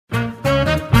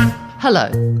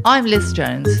Hello, I'm Liz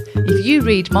Jones. If you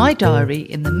read my diary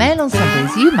in the Mail on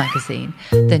Sunday's You magazine,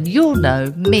 then you'll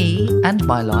know me and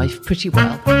my life pretty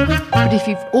well. But if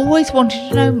you've always wanted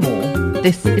to know more,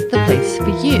 this is the place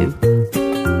for you.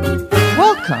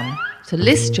 Welcome to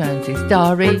Liz Jones's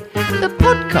Diary, the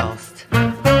podcast.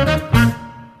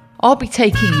 I'll be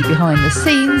taking you behind the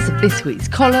scenes of this week's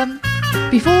column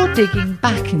before digging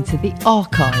back into the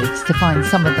archives to find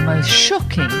some of the most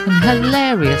shocking and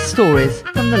hilarious stories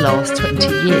from the last 20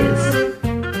 years.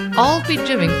 I'll be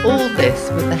doing all this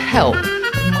with the help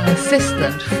of my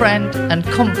assistant, friend and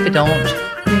confidant,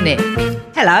 Nick.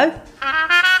 Hello.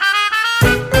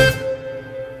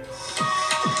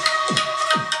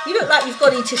 You look like you've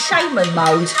gone into shaman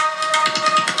mode.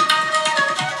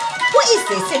 What is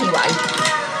this anyway?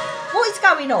 What is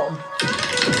going on?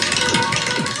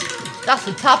 That's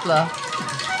a tabla.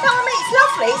 No, I mean, it's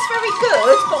lovely, it's very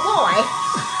good, but why?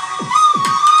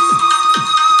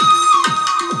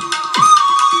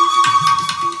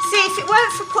 See, if it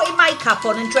weren't for putting makeup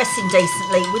on and dressing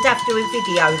decently, we'd have to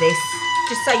video this,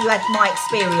 just so you had my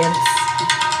experience.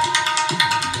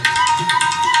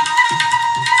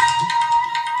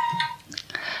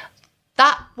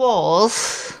 That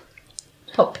was...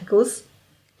 Pop pickles.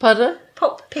 Pardon?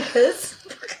 Pop pickers.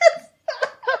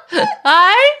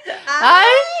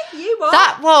 You what?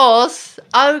 That was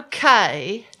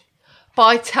Okay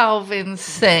by Talvin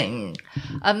Singh.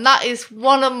 And that is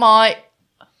one of my...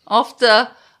 After...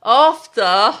 Oh,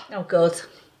 God.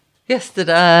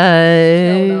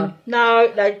 Yesterday.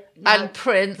 No. And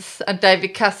Prince and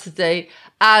David Cassidy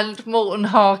and Morton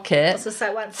Harkett.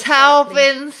 Talvin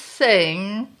Talvin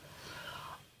Singh.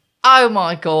 Oh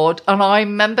my God. And I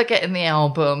remember getting the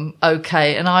album,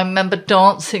 Okay, and I remember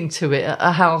dancing to it at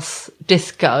a house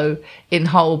disco in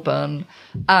Holborn.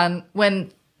 And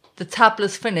when the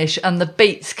tablas finish and the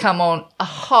beats come on, a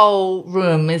whole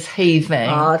room is heaving.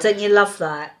 Oh, don't you love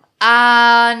that?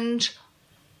 And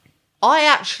I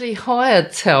actually hired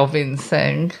Talvin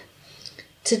Singh.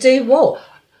 To do what?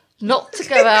 Not to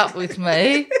go out with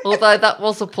me, although that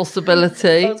was a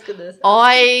possibility. I was gonna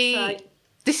say.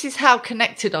 This is how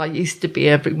connected I used to be,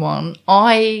 everyone.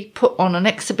 I put on an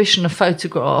exhibition of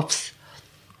photographs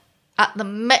at the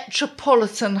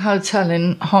Metropolitan Hotel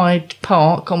in Hyde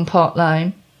Park on Park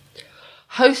Lane,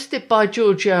 hosted by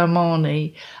Giorgio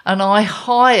Armani, and I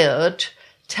hired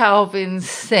Talvin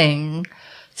Singh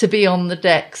to be on the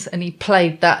decks, and he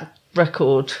played that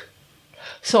record.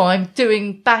 So I'm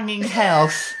doing Banging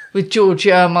House with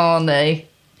Giorgio Armani.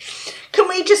 Can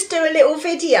we just do a little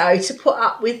video to put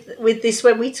up with this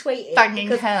when we tweet it? Banging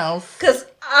House. Because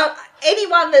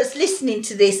anyone that's listening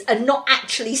to this and not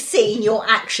actually seeing your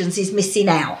actions is missing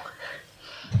out.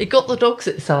 It got the dogs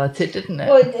excited, didn't it?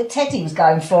 Well, Teddy was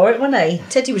going for it, wasn't he?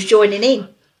 Teddy was joining in.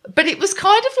 But it was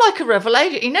kind of like a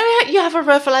revelation. You know how you have a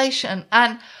revelation?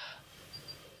 And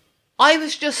I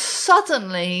was just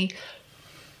suddenly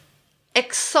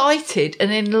excited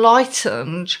and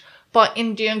enlightened by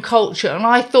Indian culture. And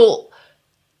I thought,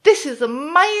 this is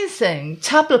amazing.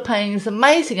 Tabla playing is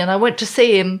amazing. And I went to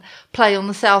see him play on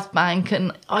the South Bank,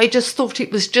 and I just thought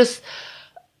it was just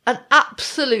an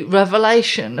absolute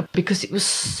revelation because it was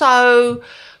so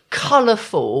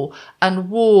colourful and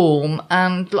warm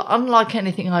and unlike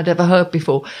anything I'd ever heard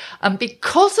before. And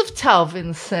because of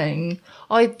Talvin Singh,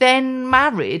 I then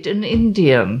married an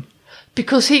Indian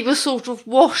because he was sort of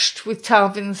washed with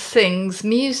Talvin Singh's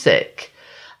music.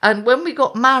 And when we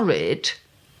got married,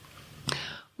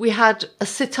 we had a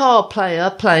sitar player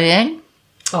playing.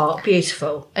 Oh,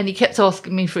 beautiful. And he kept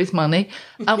asking me for his money.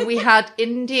 And we had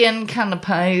Indian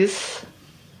canapes.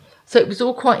 So it was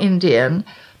all quite Indian.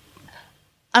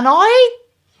 And I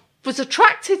was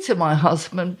attracted to my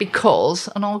husband because,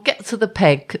 and I'll get to the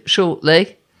peg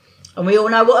shortly. And we all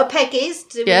know what a peg is,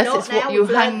 do we yes, not? It's now?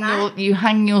 what you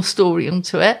hang your story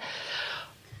onto it.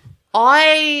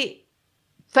 I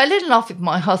fell in love with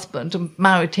my husband and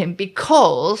married him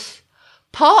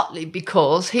partly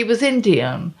because he was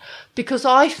Indian, because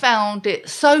I found it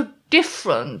so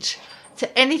different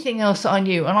to anything else I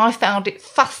knew, and I found it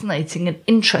fascinating and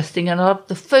interesting, and I loved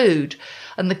the food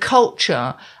and the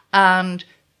culture. And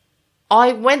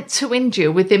I went to India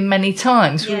with him many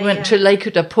times. We went to Lake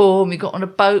Udaipur, and we got on a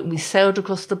boat and we sailed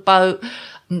across the boat,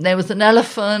 and there was an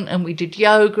elephant, and we did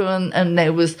yoga, and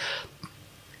there was...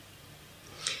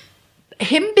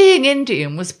 Him being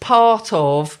Indian was part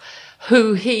of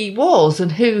who he was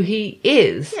and who he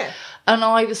is. Yeah. And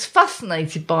I was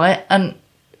fascinated by it. And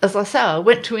as I say, I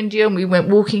went to India and we went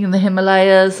walking in the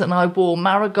Himalayas, and I wore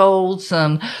marigolds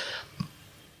and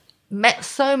met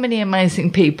so many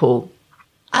amazing people.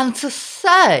 And to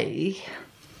say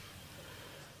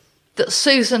that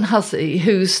Susan Hussey,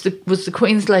 was the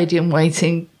Queen's Lady in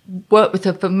Waiting, worked with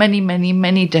her for many, many,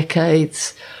 many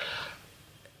decades.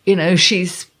 You know,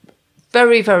 she's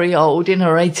very, very old, in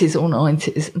her 80s or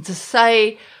 90s. And to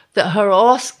say that her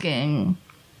asking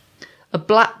a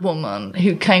black woman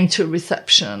who came to a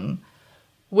reception,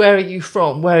 where are you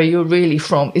from, where are you really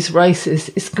from, is racist,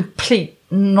 is complete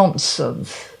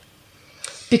nonsense.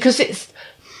 Because it's,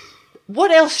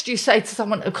 what else do you say to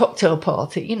someone at a cocktail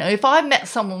party? You know, if I met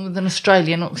someone with an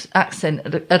Australian accent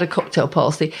at a cocktail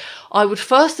party, I would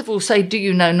first of all say, do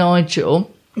you know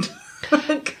Nigel?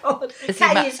 God.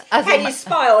 Can you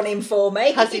spy on him for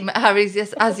me? Has he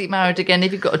married again,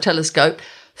 if you've got a telescope?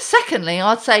 Secondly,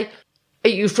 I'd say, are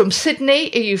you from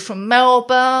Sydney? Are you from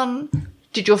Melbourne?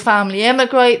 Did your family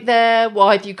emigrate there?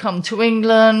 Why have you come to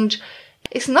England?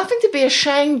 It's nothing to be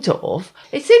ashamed of.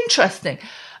 It's interesting.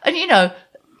 And, you know,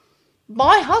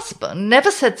 my husband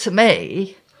never said to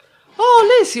me,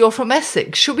 oh, Liz, you're from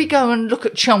Essex. Should we go and look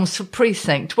at Chelmsford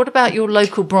Precinct? What about your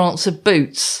local branch of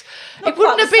Boots? It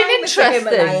wouldn't have been interesting.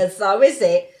 The Himalayas, though, is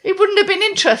it? It wouldn't have been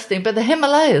interesting, but the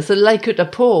Himalayas, the Lake of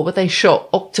Dapur, where they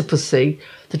shot Octopussy,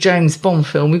 the James Bond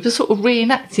film, we were sort of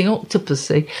reenacting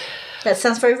Octopussy. That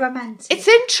sounds very romantic. It's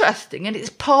interesting, and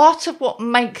it's part of what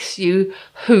makes you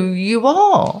who you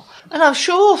are. And I'm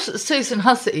sure Susan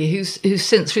Hussey, who's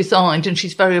since resigned, and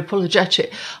she's very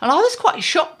apologetic. And I was quite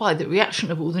shocked by the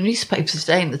reaction of all the newspapers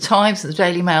today, in the Times and the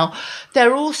Daily Mail.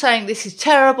 They're all saying this is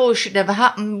terrible, it should never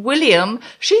happen. William,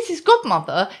 she's his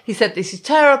godmother, he said this is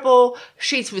terrible,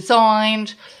 she's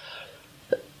resigned.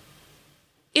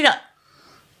 You know,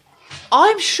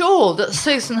 I'm sure that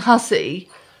Susan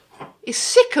Hussey is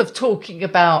sick of talking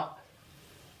about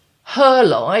her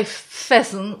life,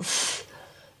 pheasants.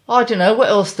 I don't know, what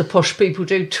else do posh people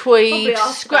do? Tweed,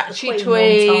 scratchy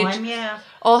tweed.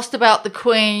 Asked about the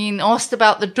Queen, asked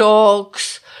about the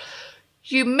dogs.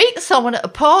 You meet someone at a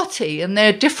party and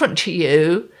they're different to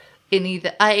you in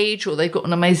either age, or they've got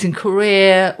an amazing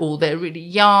career, or they're really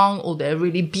young, or they're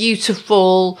really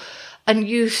beautiful. And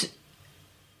you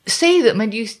see them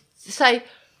and you say,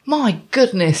 my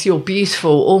goodness, you're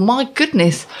beautiful. Or my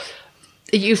goodness,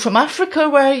 are you from Africa?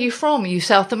 Where are you from? Are you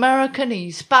South American? Are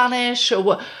you Spanish? Or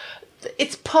what?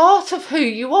 It's part of who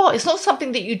you are. It's not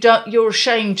something that you're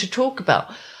ashamed to talk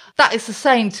about. That is the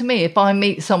same to me if I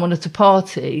meet someone at a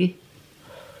party.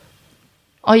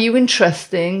 Are you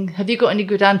interesting? Have you got any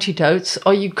good antidotes?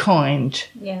 Are you kind?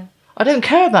 Yeah. I don't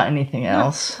care about anything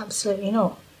else. No, absolutely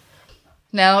not.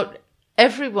 Now,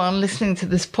 everyone listening to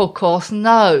this podcast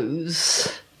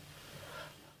knows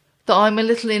that I'm a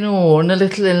little in awe and a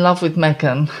little in love with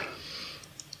Meghan.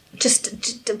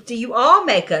 You are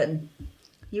Meghan.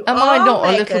 Am I not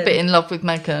Meghan. A little bit in love with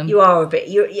Meghan? You are a bit.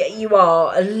 You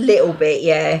are a little bit,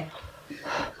 yeah.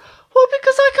 Well,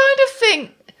 because I kind of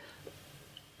think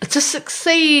to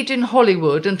succeed in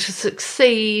Hollywood and to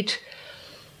succeed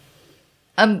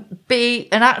and be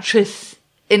an actress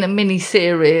in a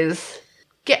mini-series,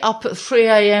 get up at 3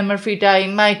 a.m. every day,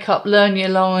 make up, learn your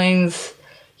lines.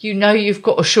 You know you've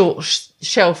got a short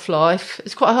shelf life.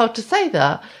 It's quite hard to say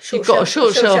that. You've got a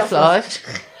short shelf life.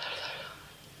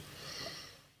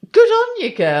 Good on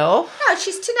you, girl. No,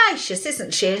 she's tenacious,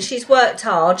 isn't she? And she's worked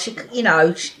hard. She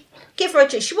give her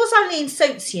a. She was only in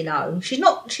Suits, you know. She's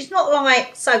not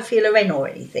like Sophia Loren or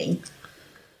anything.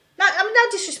 No, I mean, no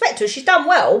disrespect to her. She's done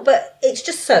well, but it's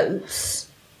just Suits.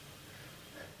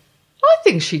 I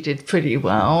think she did pretty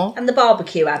well. And the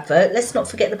barbecue advert. Let's not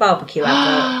forget the barbecue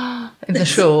advert. In the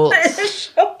shorts.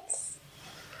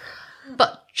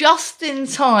 But just in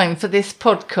time for this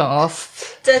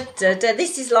podcast.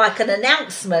 This is like an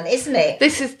announcement, isn't it?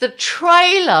 This is the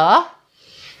trailer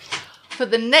for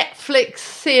the Netflix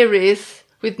series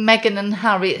with Meghan and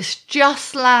Harry. It's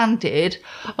just landed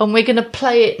and we're going to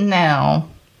play it now.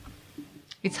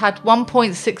 It's had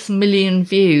 1.6 million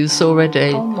views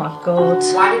already. Oh my God.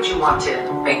 Why did you want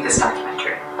to make this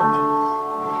documentary?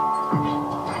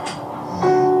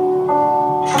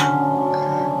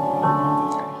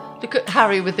 Look at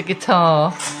Harry with the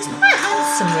guitar. He's quite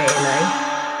handsome, really.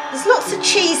 There's lots of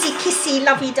cheesy, kissy,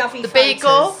 lovey-dovey photos.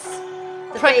 Beagle.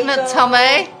 Pregnant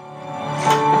tummy.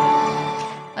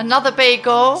 Another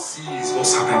beagle. Sees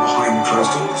what's happening behind the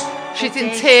closed doors. She's in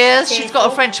tears. She's got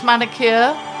a French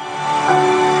manicure.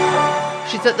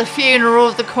 She's at the funeral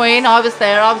of the Queen. I was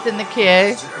there. I was in the queue.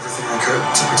 I did everything I could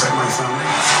to protect my family.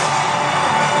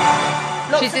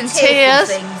 Lots She's in of tears.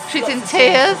 Things. She's Lots in of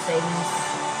tears.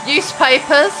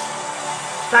 Newspapers.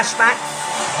 Flashbacks.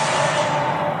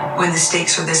 When the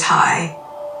stakes are this high,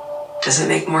 does it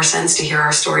make more sense to hear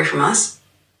our story from us?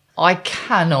 I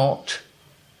cannot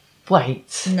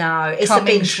wait. No, it's Coming a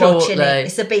binge shortly. watching it.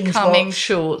 It's a binge Coming watch.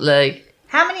 shortly.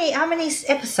 How many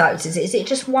episodes is it? Is it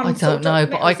just one? I don't know,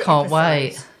 but I can't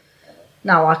wait.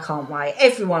 No, I can't wait.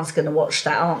 Everyone's going to watch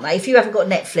that, aren't they? If you haven't got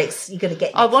Netflix, you're going to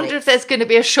get Netflix. I wonder if there's going to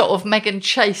be a shot of Meghan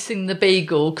chasing the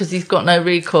beagle because he's got no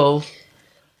recall.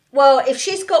 Well, if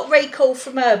she's got recall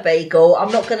from her beagle,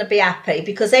 I'm not going to be happy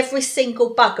because every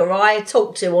single bugger I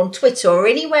talk to on Twitter or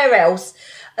anywhere else,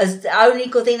 as the only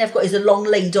good thing they've got is a long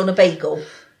lead on a beagle.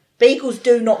 Beagles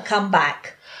do not come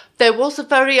back. There was a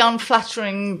very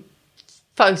unflattering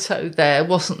photo there,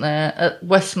 wasn't there, at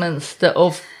Westminster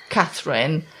of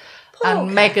Catherine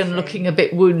and Meghan looking a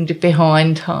bit wounded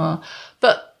behind her.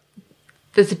 But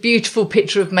there's a beautiful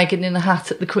picture of Meghan in a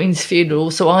hat at the Queen's funeral.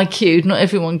 So I queued, not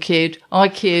everyone queued. I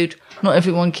queued, not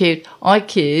everyone queued. I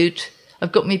queued.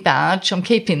 I've got my badge. I'm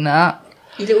keeping that.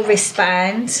 Your little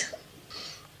wristband.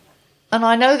 And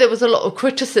I know there was a lot of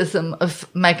criticism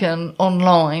of Meghan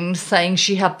online saying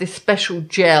she had this special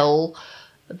gel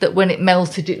that when it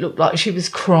melted, it looked like she was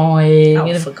crying.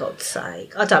 Oh, for God's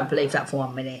sake. I don't believe that for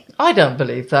 1 minute. I don't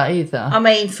believe that either. I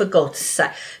mean, for God's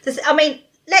sake.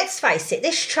 Let's face it,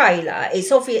 this trailer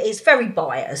is obvious. It's very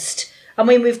biased. I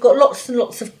mean, we've got lots and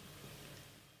lots of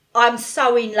I'm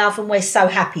so in love and we're so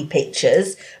happy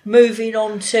pictures, moving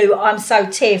on to I'm so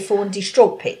tearful and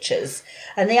distraught pictures.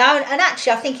 And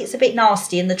actually, I think it's a bit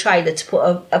nasty in the trailer to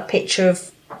put a picture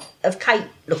of Kate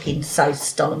looking so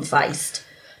stollen-faced.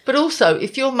 But also,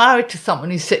 if you're married to someone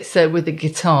who sits there with a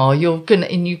guitar,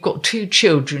 and you've got 2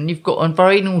 children, you've got a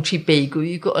very naughty beagle,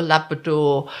 you've got a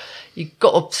Labrador, you've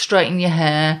got to straighten your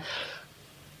hair.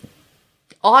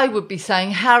 I would be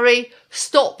saying, Harry,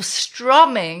 stop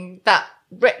strumming that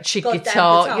wretched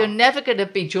guitar. You're never going to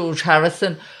be George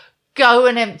Harrison. Go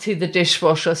and empty the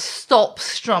dishwasher. Stop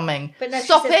strumming. But no,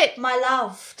 stop it. My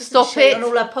love. Stop it. On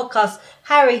all her podcasts.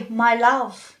 Harry, my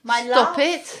love. My love. Stop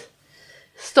it.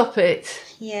 Stop it.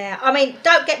 Yeah. I mean,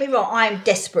 don't get me wrong. I am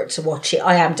desperate to watch it.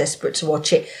 I am desperate to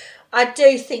watch it. I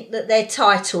do think that their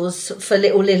titles for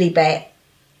little Lilibet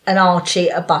and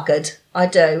Archie are buggered. I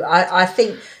do. I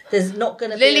think there's not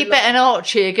going to be... Lilibet and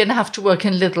Archie are going to have to work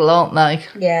in Lidl, aren't they?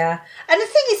 Yeah. And the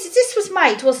thing is, this was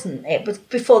made, wasn't it,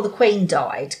 before the Queen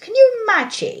died? Can you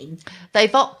imagine?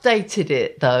 They've updated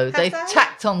it, though. They've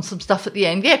tacked on some stuff at the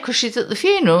end. Yeah, because she's at the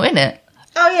funeral, innit?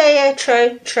 Oh, yeah,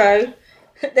 true.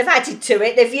 They've added to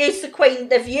it. They've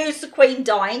used the Queen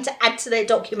dying to add to their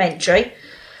documentary.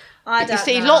 You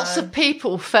see, lots of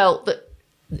people felt that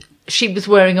she was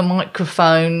wearing a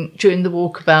microphone during the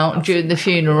walkabout and during the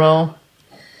funeral.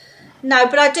 No,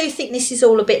 but I do think this is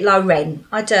all a bit low rent.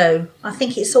 I do. I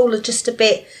think it's all just a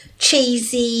bit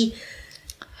cheesy,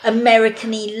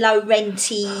 American-y, low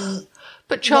renty.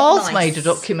 But Charles made a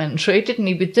documentary, didn't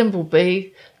he, with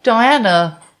Dimbleby?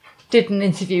 Diana did an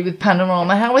interview with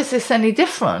Panorama. How is this any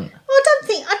different? Well,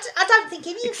 I don't think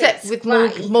any of it's except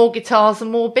with more guitars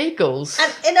and more beagles.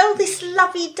 And all this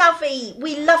lovey-dovey,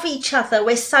 we love each other,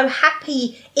 we're so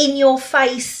happy, in your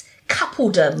face,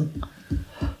 coupledom.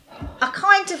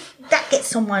 That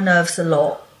gets on my nerves a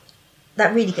lot.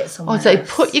 That really gets on my nerves. I'd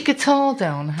say, put your guitar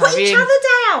down, Harry. Put each other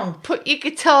down. Put your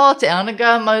guitar down and go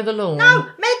and mow the lawn. No,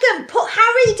 Meghan, put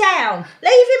Harry down.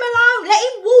 Leave him alone. Let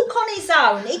him walk on his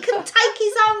own. He can take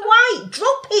his own weight.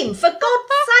 Drop him, for God's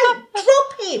sake.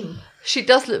 Drop him. She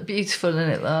does look beautiful in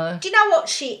it, though. Do you know what?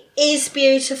 She is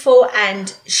beautiful,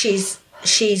 and she's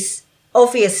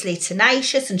obviously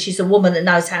tenacious, and she's a woman that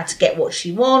knows how to get what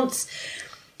she wants.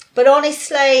 But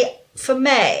honestly, for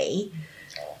me,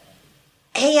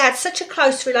 he had such a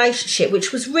close relationship,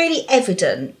 which was really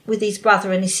evident with his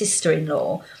brother and his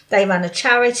sister-in-law. They ran a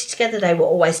charity together. They were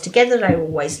always together. They were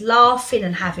always laughing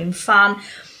and having fun.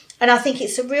 And I think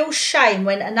it's a real shame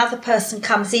when another person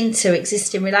comes into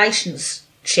existing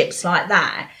relationships like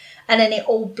that and then it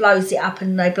all blows it up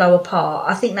and they blow apart.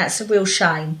 I think that's a real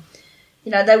shame.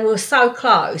 You know, they were so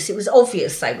close. It was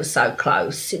obvious they were so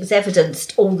close. It was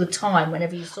evidenced all the time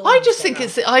whenever you saw them. I just think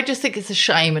it's a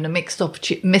shame and a missed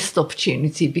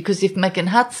opportunity, because if Meghan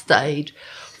had stayed,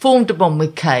 formed a bond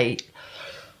with Kate,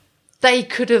 they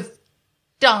could have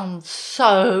done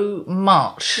so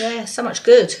much. Yeah, so much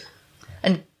good.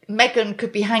 And Meghan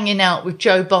could be hanging out with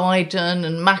Joe Biden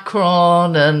and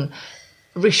Macron and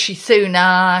Rishi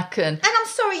Sunak and I'm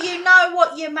sorry, you know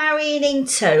what you're marrying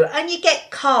into, and you get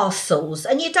castles,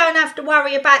 and you don't have to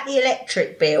worry about the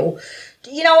electric bill.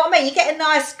 You know what I mean? You get a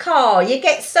nice car, you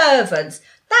get servants.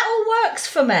 That all works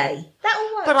for me.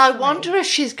 But I wonder if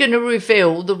she's going to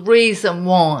reveal the reason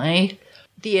why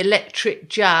the electric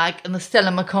Jag and the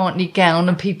Stella McCartney gown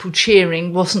and people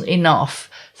cheering wasn't enough.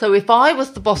 So if I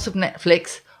was the boss of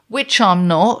Netflix, which I'm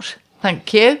not,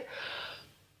 thank you,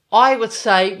 I would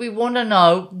say, we want to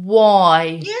know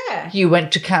why you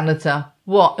went to Canada.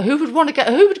 What? Who would want to go?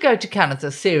 Who would go to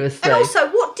Canada? Seriously. And also,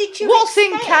 what did you What's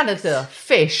expect? in Canada?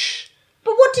 Fish.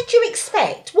 But what did you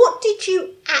expect? What did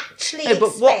you actually No,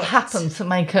 expect? but what happened to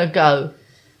make her go?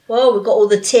 Well, we've got all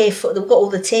the we've got all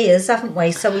the tears, haven't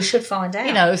we? So we should find out.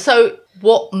 You know, so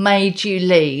what made you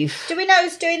leave? Do we know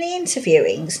who's doing the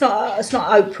interviewing? It's not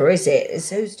Oprah, is it? It's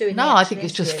who's doing the No, I think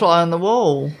it's just fly on the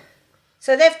wall.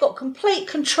 So they've got complete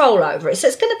control over it. So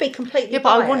it's going to be completely Yeah,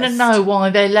 but I want to biased. know why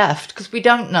they left, because we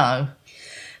don't know.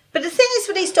 But the thing is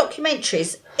with these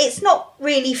documentaries, it's not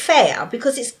really fair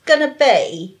because it's going to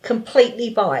be completely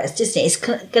biased, isn't it? It's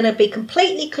going to be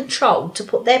completely controlled to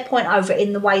put their point over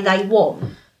in the way they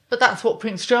want. But that's what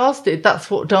Prince Charles did.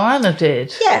 That's what Diana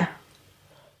did. Yeah.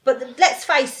 But let's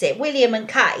face it, William and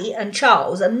Kate and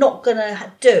Charles are not going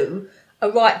to do a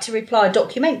right to reply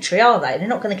documentary, are they? They're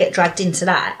not going to get dragged into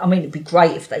that. I mean, it'd be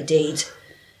great if they did.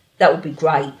 That would be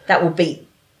great. That would be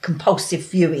compulsive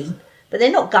viewing. But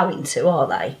they're not going to, are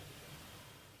they?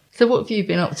 So what have you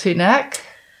been up to, Nick?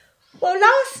 Well,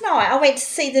 last night I went to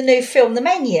see the new film, The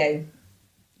Menu.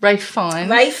 Ralph Fiennes.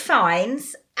 Ralph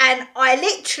Fiennes. And I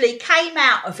literally came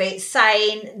out of it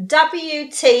saying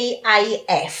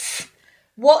WTAF.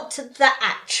 What the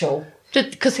actual?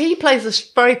 Because he plays a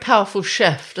very powerful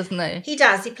chef, doesn't he? He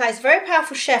does. He plays a very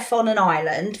powerful chef on an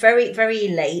island, very, very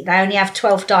elite. They only have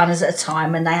 12 diners at a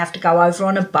time and they have to go over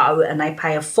on a boat and they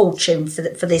pay a fortune for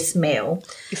this meal.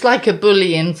 It's like a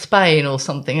bully in Spain or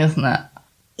something, isn't it?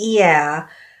 Yeah.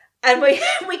 And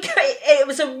it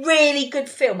was a really good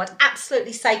film. I'd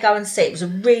absolutely say go and see it. It was a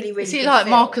really, really Is he good like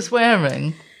film. Marcus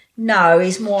Waring? No,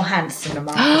 he's more handsome than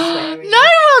Marcus Waring. No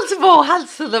one's more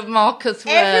handsome than Marcus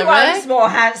Waring. Everyone's more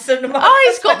handsome than Marcus Oh,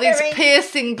 he's got these Waring.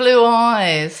 piercing blue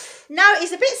eyes. No,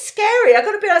 he's a bit scary. I've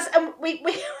got to be honest. And we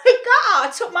got out.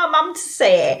 I took my mum to see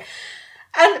it.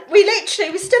 And we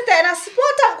stood there and I said, well,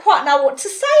 I don't quite know what to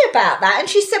say about that. And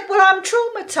she said, well, I'm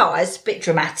traumatised. A bit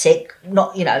dramatic.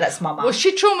 Not, that's my mum. Was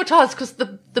she traumatised because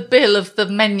the bill of the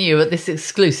menu at this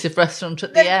exclusive restaurant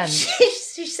at the end?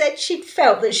 She said she'd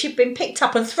felt that she'd been picked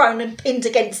up and thrown and pinned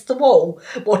against the wall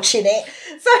watching it.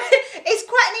 So it's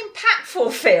quite an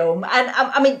impactful film. And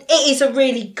I mean, it is a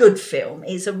really good film.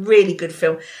 It's a really good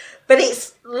film. But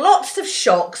it's lots of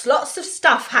shocks, lots of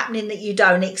stuff happening that you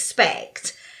don't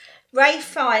expect. Ralph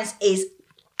Fiennes is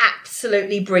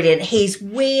absolutely brilliant. He's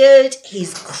weird,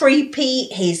 he's creepy,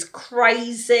 he's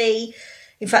crazy.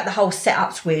 In fact, the whole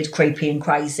setup's weird, creepy and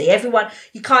crazy.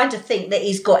 You kind of think that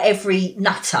he's got every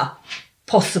nutter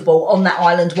possible on that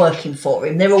island working for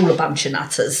him. They're all a bunch of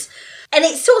nutters. And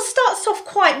it sort of starts off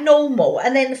quite normal.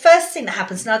 And then the first thing that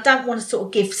happens, and I don't want to sort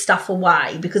of give stuff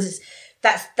away because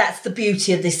that's the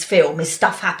beauty of this film, is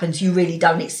stuff happens you really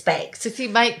don't expect. Does he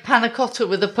make panna cotta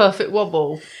with a perfect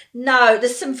wobble? No,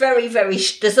 there's some very,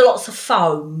 there's lots of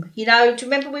foam. Do you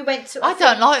remember we went to... I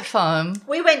don't like foam.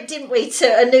 We went, didn't we,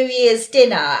 to a New Year's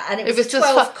dinner and it was a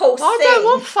 12-course thing. I don't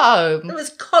want foam. There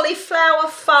was cauliflower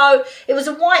foam. It was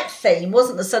a white theme,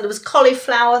 wasn't there? So there was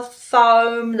cauliflower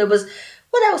foam. There was...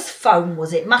 What else foam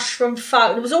was it? Mushroom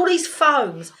foam. There was all these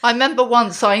foams. I remember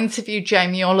once I interviewed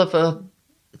Jamie Oliver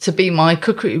to be my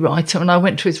cookery writer and I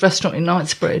went to his restaurant in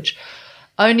Knightsbridge.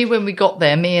 Only when we got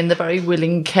there, me and the very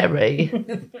willing Kerry,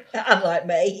 unlike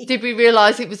me, did we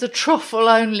realise it was a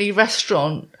truffle-only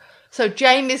restaurant. So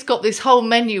Jamie's got this whole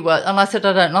menu and I said,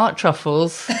 I don't like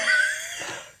truffles.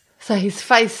 So his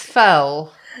face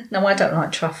fell. No, I don't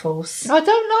like truffles. I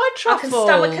don't like truffles. I can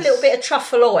stomach a little bit of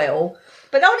truffle oil.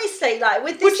 But honestly, like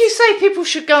with this... Would you say people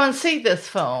should go and see this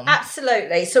film?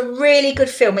 Absolutely. It's a really good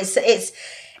film. Do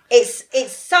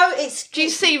you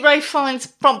see Ralph Fiennes'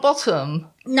 front bottom?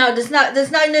 No, there's no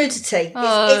nudity.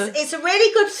 Oh. It's a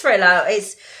really good thriller.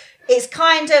 It's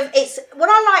what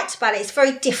I liked about it. It's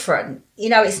very different.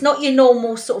 It's not your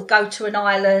normal sort of go to an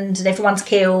island and everyone's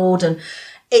killed, and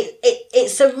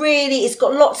it's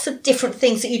got lots of different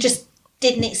things that you just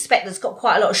didn't expect. That's got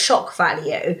quite a lot of shock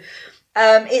value.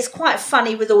 It's quite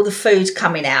funny with all the food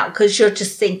coming out because you're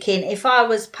just thinking, if I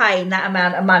was paying that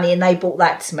amount of money and they brought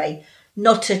that to me,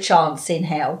 not a chance in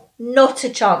hell. Not a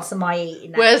chance am I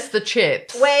eating that. Where's the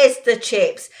chips?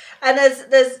 And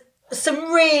there's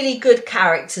some really good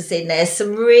characters in there.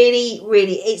 Some really,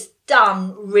 really, it's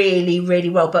done really, really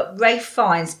well. But Ralph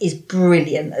Fiennes is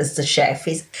brilliant as the chef.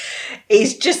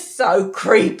 He's just so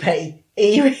creepy.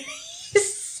 He really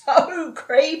is so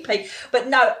creepy. But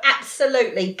no,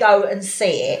 absolutely go and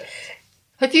see it.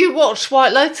 Have you watched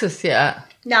White Lotus yet?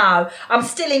 No, I'm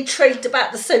still intrigued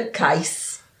about the suitcase.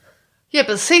 Yeah,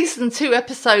 but season 2,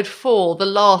 episode 4, the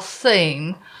last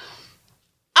scene.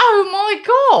 Oh my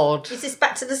God! Is this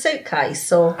back to the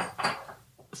suitcase or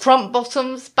front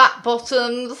bottoms, back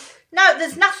bottoms? No,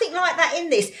 there's nothing like that in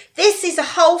this. This is a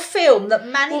whole film that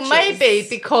manages... Well, maybe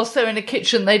because they're in a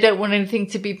kitchen, they don't want anything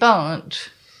to be burnt.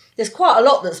 There's quite a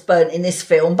lot that's burnt in this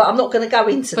film, but I'm not going to go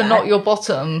into that. But not your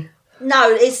bottom.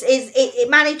 No, it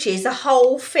manages a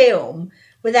whole film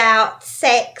without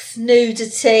sex,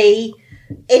 nudity,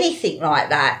 anything like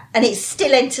that. And it's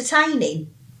still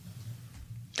entertaining.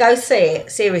 Go see it,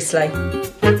 seriously.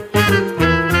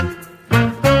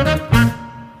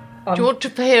 Do you want to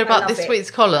hear about this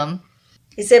week's column?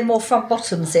 Is there more front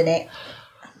bottoms in it?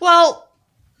 Well,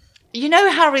 you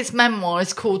know Harry's memoir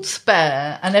is called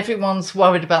Spare, and everyone's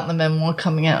worried about the memoir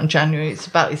coming out in January. It's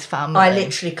about his family. I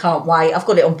literally can't wait. I've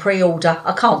got it on pre-order.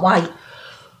 I can't wait.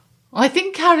 I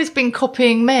think Harry's been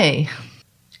copying me.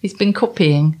 He's been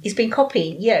copying. He's been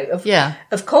copying you. Yeah.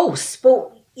 Of course.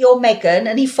 But you're Meghan,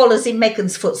 and he follows in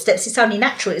Meghan's footsteps. It's only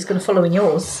natural he's going to follow in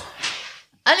yours.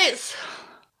 And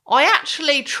I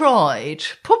actually tried,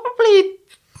 probably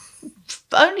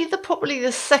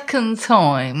the second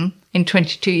time in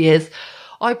 22 years.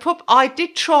 I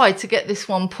did try to get this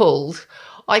one pulled.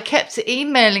 I kept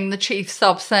emailing the chief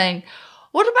sub saying,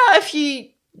 what about if you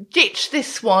ditch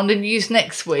this one and use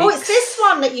next week? Oh, it's this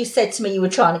one that you said to me you were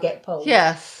trying to get pulled.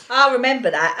 Yes. I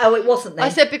remember that. Oh, it wasn't then. I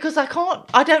said, because I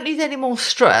don't need any more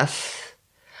stress.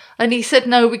 And he said,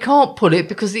 no, we can't pull it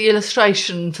because the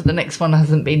illustration for the next one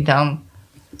hasn't been done.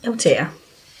 Oh dear.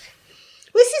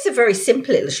 Well, this is a very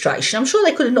simple illustration. I'm sure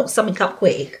they could have knocked something up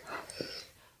quick.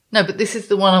 No, but this is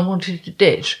the one I wanted to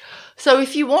ditch. So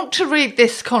if you want to read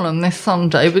this column this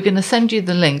Sunday, we're going to send you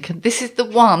the link. This is the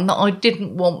one that I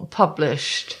didn't want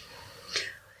published.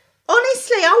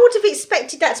 Honestly, I would have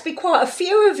expected that to be quite a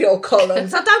few of your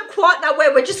columns. I don't quite know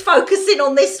where we're just focusing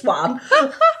on this one.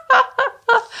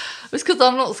 It's because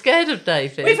I'm not scared of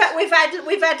David.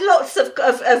 We've had lots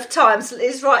of times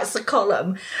Liz writes a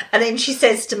column and then she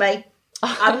says to me,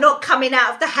 I'm not coming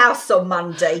out of the house on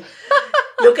Monday.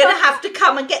 You're going to have to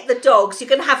come and get the dogs. You're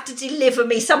going to have to deliver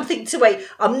me something to eat.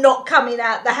 I'm not coming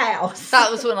out the house.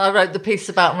 That was when I wrote the piece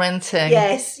about renting.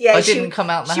 Yes. I didn't come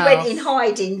out the house. She went in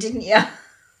hiding, didn't you?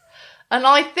 And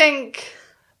I think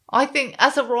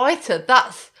as a writer,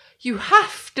 you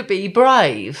have to be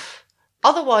brave.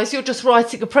 Otherwise, you're just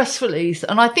writing a press release.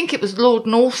 And I think it was Lord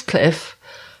Northcliffe,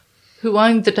 who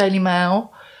owned the Daily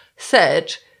Mail,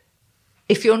 said,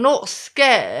 if you're not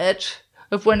scared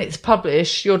of when it's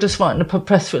published, you're just writing a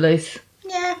press release.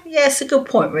 Yeah, it's a good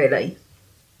point, really.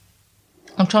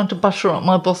 I'm trying to butter up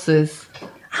my bosses.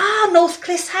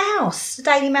 Northcliffe's house. The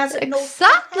Daily Mail's at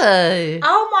Exactly.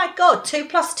 Oh, my God. 2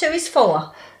 + 2 is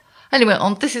 4. Anyway,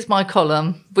 this is my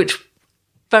column, which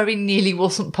very nearly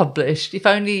wasn't published. If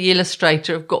only the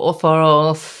illustrator had got off our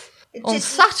arse. On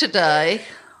Saturday,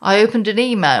 I opened an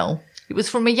email. It was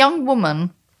from a young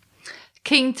woman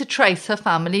keen to trace her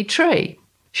family tree.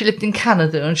 She lived in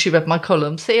Canada and she read my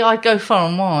column. See, I go far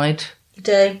and wide. You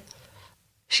do.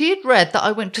 She had read that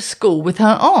I went to school with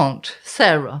her aunt,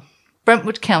 Sarah,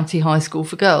 Brentwood County High School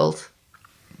for Girls.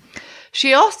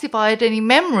 She asked if I had any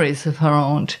memories of her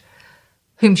aunt,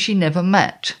 whom she never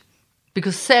met,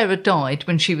 because Sarah died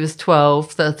when she was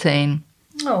 12, 13.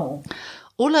 Oh.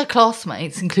 All her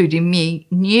classmates, including me,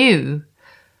 knew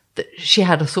that she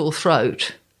had a sore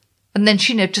throat, and then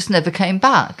she just never came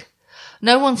back.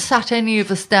 No one sat any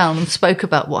of us down and spoke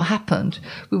about what happened.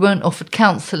 We weren't offered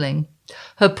counselling.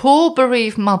 Her poor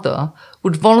bereaved mother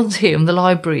would volunteer in the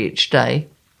library each day.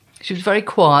 She was very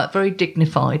quiet, very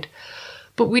dignified.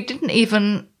 But we didn't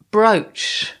even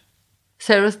broach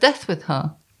Sarah's death with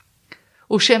her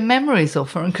or share memories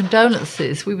of her and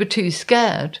condolences. We were too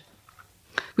scared.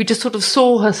 We just sort of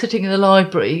saw her sitting in the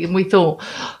library and we thought,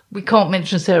 we can't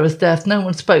mention Sarah's death. No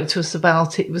one spoke to us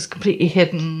about it. It was completely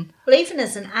hidden. Well, even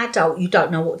as an adult, you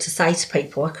don't know what to say to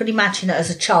people. I could imagine that as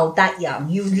a child that young,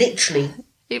 you literally...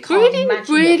 It really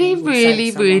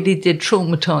did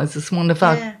traumatise us, one of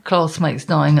our classmates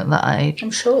dying at that age. I'm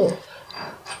sure.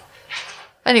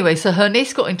 Anyway, so her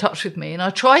niece got in touch with me and I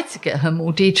tried to get her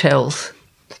more details.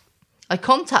 I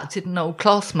contacted an old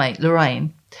classmate,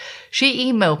 Lorraine. She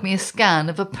emailed me a scan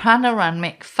of a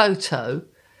panoramic photo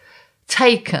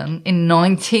taken in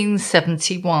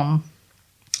 1971.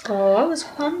 Oh, I was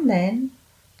 1 then.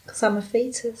 Because I'm a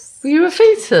fetus. Were you a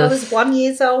fetus? I was 1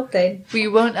 year old then. Well,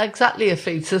 you weren't exactly a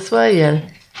fetus, were you?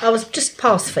 I was just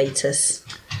past fetus.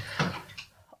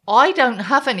 I don't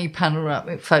have any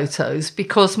panoramic photos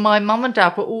because my mum and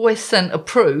dad were always sent a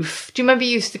proof. Do you remember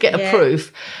you used to get a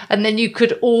proof? And then you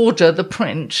could order the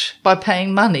print by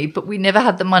paying money, but we never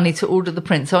had the money to order the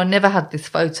print. So I never had this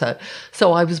photo.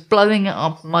 So I was blowing it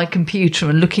up on my computer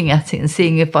and looking at it and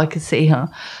seeing if I could see her.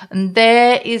 And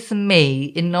there is me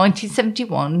in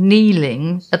 1971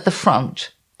 kneeling at the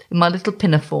front in my little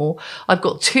pinafore. I've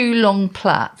got 2 long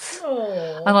plaits.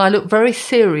 Oh. And I look very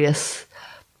serious.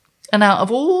 And out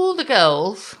of all the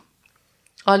girls,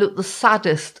 I look the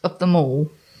saddest of them all.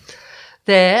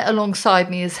 There, alongside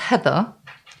me, is Heather,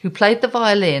 who played the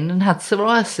violin and had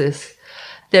psoriasis.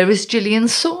 There is Gillian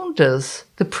Saunders,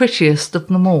 the prettiest of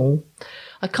them all.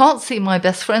 I can't see my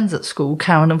best friends at school,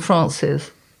 Karen and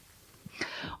Frances.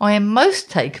 I am most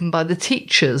taken by the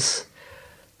teachers.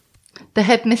 The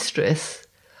headmistress,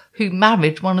 who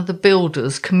married one of the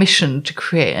builders commissioned to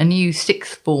create a new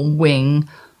sixth form wing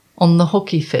on the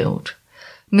hockey field.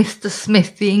 Mr.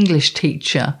 Smith, the English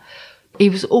teacher, he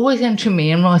was always entering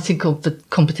me in writing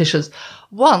competitions.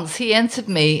 Once he entered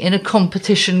me in a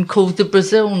competition called the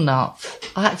Brazil nut.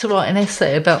 I had to write an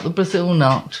essay about the Brazil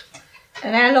nut.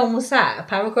 And how long was that? A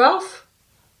paragraph?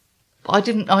 I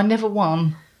never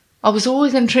won. I was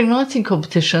always entering writing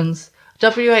competitions.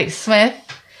 W.H. Smith,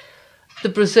 the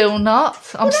Brazil nut.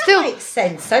 That makes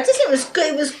sense. So it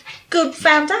was good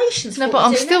foundations. No, but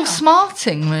I'm still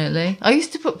smarting, really. I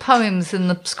used to put poems in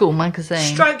the school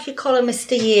magazine. Stroke your Columnist of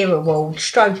the Year award.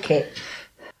 Stroke it.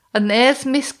 And there's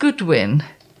Miss Goodwin,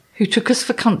 who took us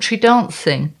for country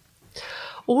dancing.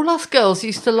 All us girls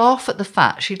used to laugh at the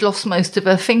fact she'd lost most of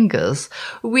her fingers.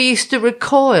 We used to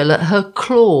recoil at her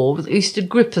claw that used to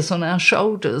grip us on our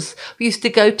shoulders. We used to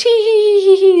go,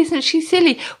 tee, isn't she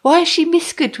silly? Why is she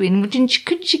Miss Goodwin?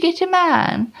 Couldn't she get a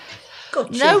man?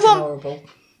 God, children are horrible.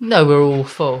 No, we're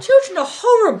awful. Children are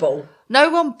horrible. No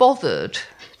one bothered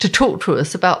to talk to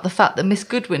us about the fact that Miss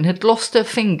Goodwin had lost her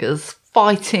fingers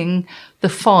fighting the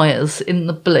fires in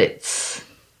the Blitz.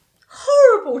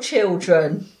 Horrible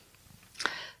children.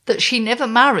 That she never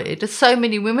married, as so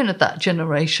many women of that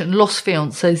generation lost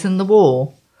fiancés in the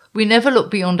war. We never looked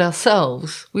beyond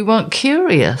ourselves. We weren't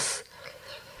curious.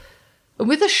 And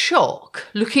with a shock,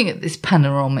 looking at this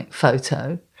panoramic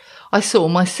photo, I saw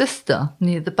my sister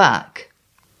near the back.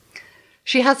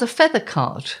 She has a feather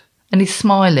card and is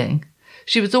smiling.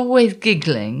 She was always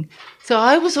giggling. So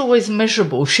I was always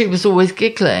miserable. She was always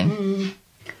giggling.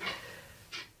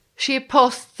 She had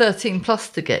passed 13 plus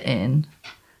to get in.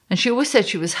 And she always said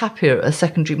she was happier at a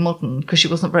secondary modern because she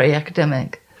wasn't very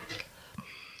academic.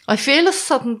 I feel a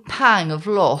sudden pang of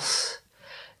loss.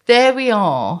 There we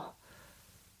are,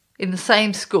 in the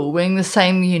same school, wearing the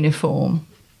same uniform.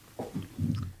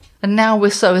 And now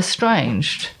we're so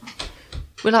estranged.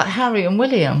 We're like Harry and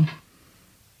William.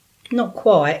 Not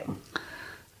quite.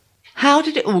 How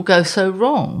did it all go so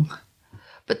wrong?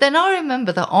 But then I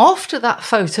remember that after that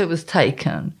photo was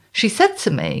taken, she said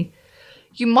to me,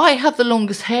 "You might have the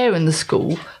longest hair in the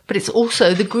school, but it's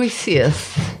also the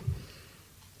greasiest."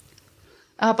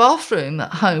 Our bathroom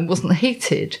at home wasn't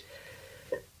heated,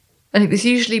 and it was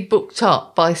usually booked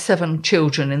up by 7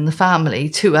 children in the family,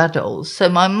 2 adults, so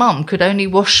my mum could only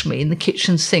wash me in the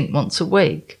kitchen sink once a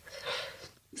week.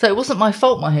 So it wasn't my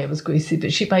fault my hair was greasy,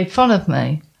 but she made fun of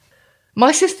me.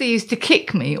 My sister used to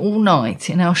kick me all night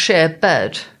in our shared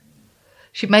bed.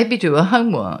 She made me do her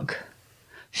homework.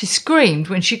 She screamed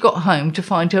when she got home to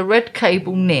find her red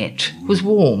cable knit was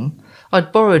warm.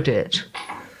 I'd borrowed it.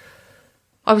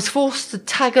 I was forced to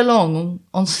tag along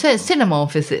on cinema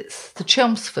visits to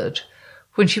Chelmsford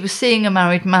when she was seeing a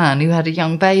married man who had a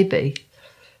young baby.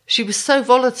 She was so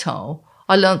volatile,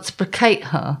 I learnt to placate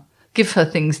her, give her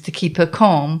things to keep her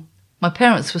calm. My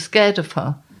parents were scared of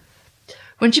her.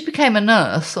 When she became a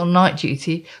nurse on night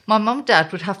duty, my mum and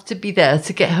dad would have to be there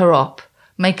to get her up,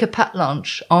 make her pack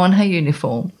lunch, iron her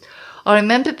uniform. I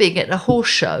remember being at a horse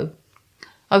show.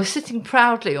 I was sitting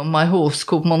proudly on my horse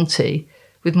called Monty,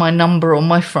 with my number on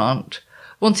my front,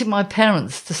 wanting my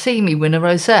parents to see me win a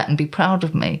rosette and be proud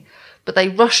of me, but they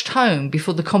rushed home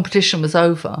before the competition was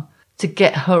over to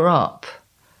get her up.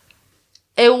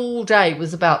 All day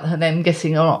was about them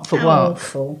getting her up for work.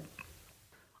 Awful.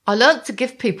 I learnt to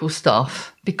give people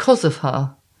stuff because of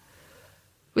her.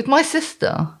 With my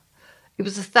sister, it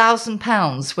was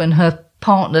 £1,000 when her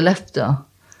partner left her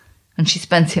and she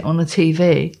spent it on a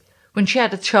TV. When she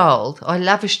had a child, I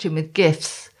lavished him with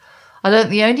gifts. I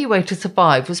learnt the only way to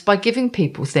survive was by giving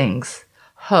people things.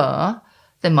 Her,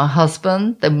 then my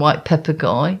husband, then White Pepper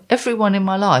Guy, everyone in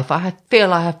my life. I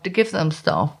feel I have to give them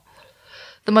stuff.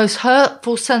 The most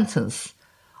hurtful sentence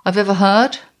I've ever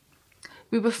heard.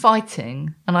 We were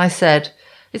fighting and I said,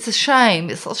 "It's a shame,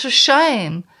 it's such a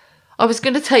shame. I was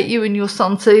going to take you and your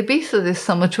son to Ibiza this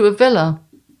summer to a villa.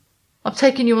 I've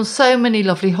taken you on so many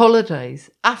lovely holidays.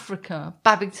 Africa,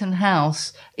 Babington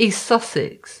House, East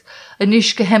Sussex,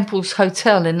 Anushka Hempel's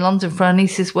hotel in London for our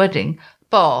niece's wedding,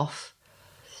 Bath."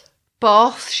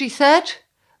 "Bath," she said.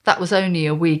 "That was only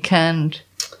a weekend."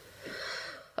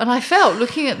 And I felt,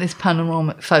 looking at this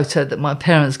panoramic photo that my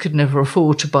parents could never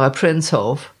afford to buy a print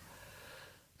of,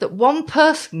 that one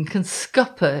person can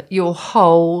scupper your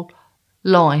whole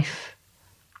life.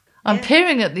 I'm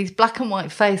peering at these black and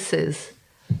white faces,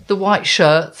 the white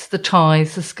shirts, the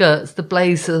ties, the skirts, the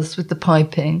blazers with the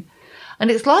piping.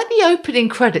 And it's like the opening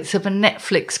credits of a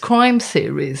Netflix crime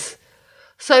series.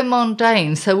 So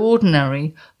mundane, so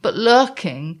ordinary, but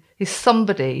lurking is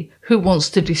somebody who wants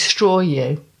to destroy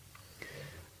you.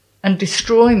 And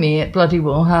destroy me it bloody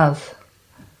well has.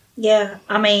 Yeah,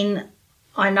 I mean,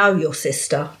 I know your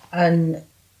sister, and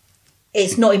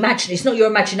it's not your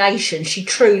imagination. She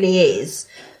truly is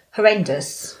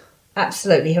horrendous.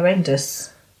 Absolutely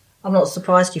horrendous. I'm not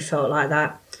surprised you felt like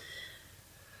that.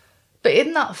 But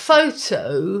in that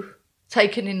photo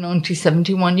taken in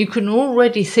 1971, you can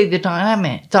already see the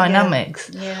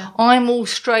dynamics. Yeah. I'm all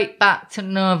straight back to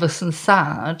nervous and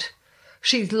sad.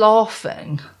 She's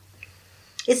laughing.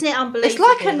 Isn't it unbelievable? It's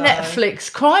like a though?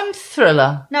 Netflix crime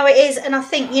thriller. No, it is. And I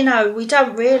think, you know, we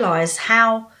don't realise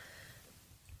how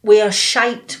we are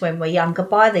shaped when we're younger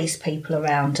by these people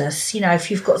around us. You know, if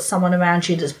you've got someone around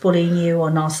you that's bullying you or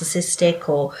narcissistic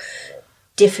or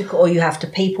difficult, or you have to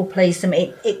people please them,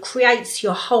 it creates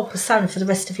your whole persona for the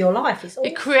rest of your life.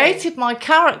 It created my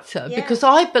character because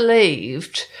I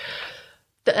believed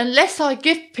that unless I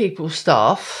give people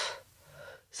stuff,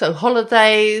 so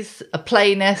holidays, a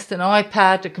play nest, an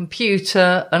iPad, a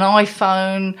computer, an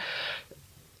iPhone,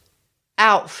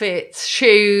 outfits,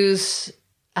 shoes,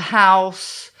 a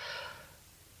house,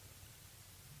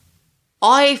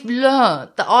 I've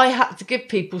learnt that I had to give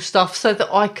people stuff so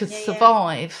that I could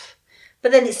survive.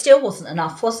 But then it still wasn't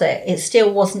enough, was it? It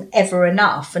still wasn't ever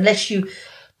enough unless you...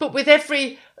 But with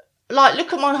every... Like,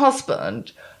 look at my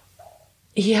husband.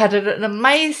 He had an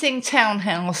amazing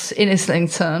townhouse in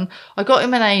Islington. I got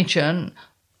him an agent.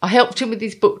 I helped him with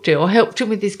his book deal. I helped him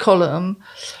with his column.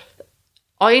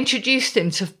 I introduced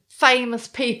him to famous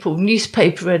people,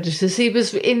 newspaper editors. He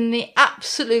was in the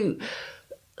absolute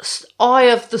eye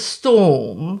of the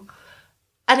storm,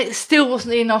 and it still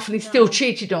wasn't enough, and he still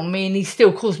cheated on me, and he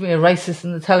still calls me a racist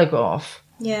in the Telegraph.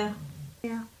 Yeah.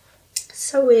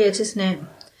 So weird, isn't it?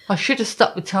 I should have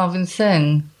stuck with Talvin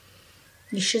Singh.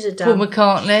 You should have done. Paul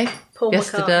McCartney.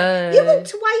 Yesterday. You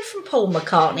walked away from Paul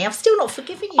McCartney. I've still not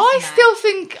forgiven you.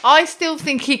 I still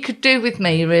think he could do with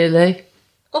me, really.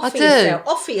 Offer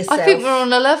yourself. I think we're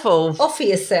on a level. Offer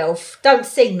yourself. Don't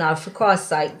sing though, for Christ's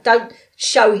sake. Don't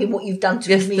show him what you've done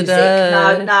to his music.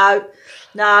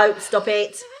 No. Stop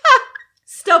it.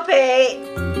 Stop it.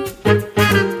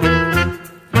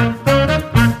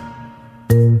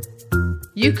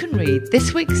 You can read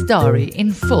this week's diary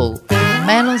in full in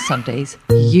Mail on Sunday's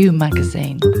You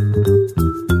magazine.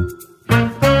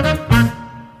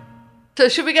 So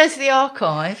should we go to the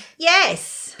archive?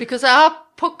 Yes. Because our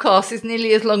podcast is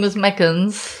nearly as long as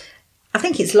Meghan's. I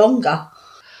think it's longer.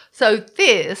 So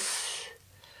this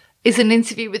is an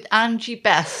interview with Angie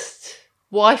Best,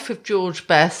 wife of George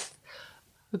Best,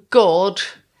 a god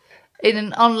in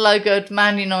an unlogoed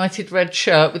Man United red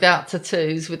shirt without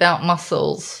tattoos, without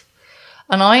muscles.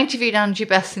 And I interviewed Angie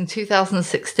Best in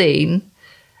 2016,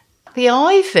 the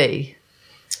Ivy.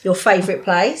 Your favourite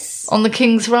place? On the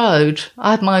King's Road.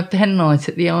 I had my hen night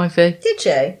at the Ivy. Did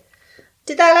you?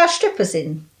 Did they allow strippers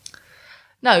in?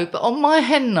 No, but on my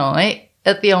hen night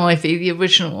at the Ivy, the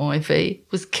original Ivy,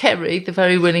 was Kerry, the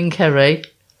very willing Kerry,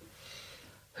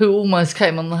 who almost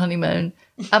came on the honeymoon,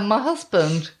 and my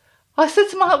husband. I said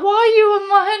to my, why are you on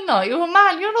my hen night? You're a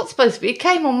man. You're not supposed to be. He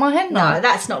came on my hen night. No,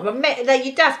 that's not...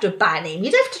 You'd have to ban him.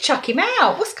 You'd have to chuck him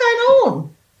out. What's going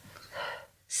on?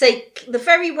 See, the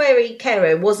very wary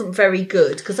Kerry wasn't very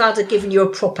good because I'd have given you a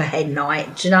proper hen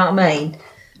night. Do you know what I mean?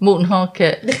 Morton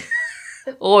Harkett.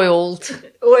 Oiled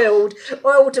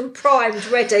and primed,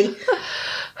 ready.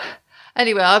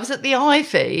 Anyway, I was at the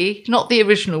Ivy, not the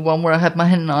original one where I had my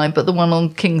hen night, but the one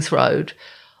on King's Road.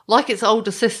 Like its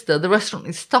older sister, the restaurant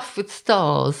is stuffed with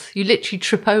stars. You literally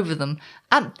trip over them.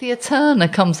 Anthea Turner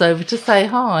comes over to say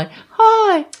hi.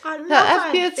 Hi. I love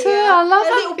Anthea Turner. I love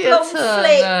Anthea little blonde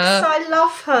flicks. I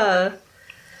love her.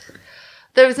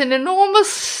 There is an enormous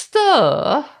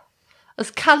stir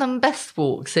as Callum Best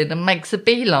walks in and makes a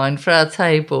beeline for our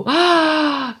table.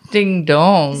 Ding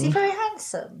dong. Is he very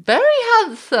handsome? Very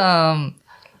handsome.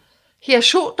 He has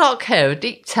short dark hair, a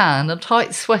deep tan, a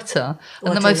tight sweater,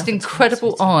 and the most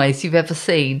incredible eyes you've ever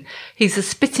seen. He's a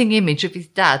spitting image of his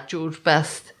dad, George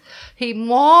Best. He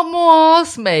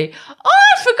moi-mois me. Oh,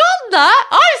 I'd forgotten that.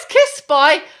 I was kissed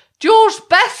by George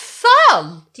Best's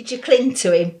son. Did you cling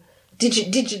to him? Did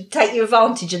you take your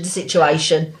advantage of the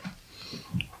situation?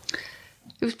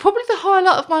 It was probably the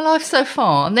highlight of my life so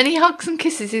far. And then he hugs and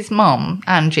kisses his mum,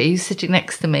 Angie, who's sitting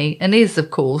next to me, and is,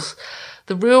 of course,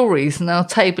 the real reason our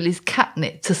table is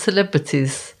catnip to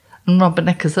celebrities and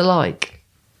rubberneckers alike.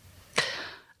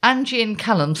 Angie and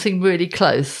Callum seem really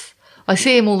close. I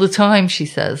see him all the time, she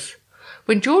says.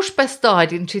 When George Best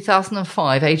died in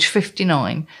 2005, aged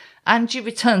 59, Angie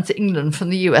returned to England from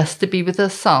the US to be with her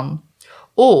son.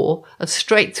 Or, as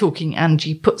straight-talking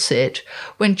Angie puts it,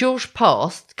 when George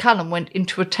passed, Callum went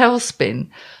into a tailspin,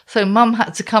 so Mum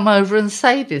had to come over and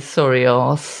save his sorry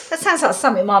arse. That sounds like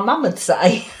something my mum would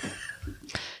say.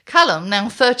 Callum, now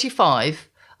 35,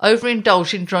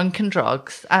 overindulged in drunken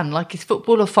drugs and, like his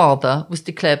footballer father, was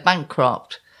declared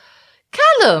bankrupt.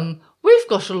 Callum, we've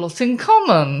got a lot in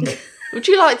common. Would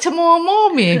you like to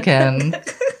more me again?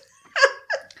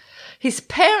 His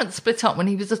parents split up when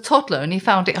he was a toddler and he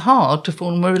found it hard to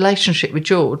form a relationship with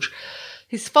George.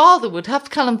 His father would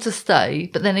have Callum to stay,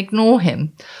 but then ignore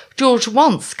him. George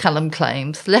once, Callum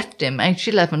claims, left him, aged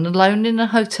 11, alone in a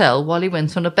hotel while he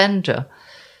went on a bender.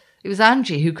 It was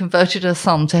Angie who converted her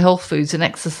son to health foods and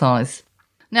exercise.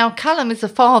 Now Callum is a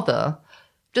father.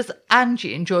 Does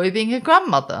Angie enjoy being a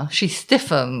grandmother? She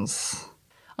stiffens.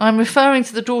 I'm referring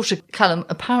to the daughter Callum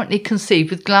apparently conceived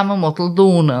with glamour model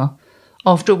Lorna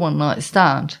after a one-night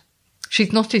stand.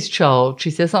 She's not his child.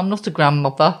 She says, I'm not a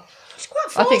grandmother. She's quite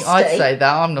feisty. I think I'd say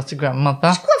that. I'm not a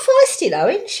grandmother. She's quite feisty though,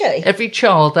 isn't she? Every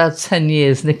child adds 10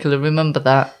 years, Nicola. Remember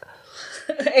that.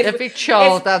 Every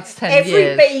child adds 10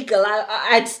 years. Every beagle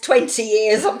adds 20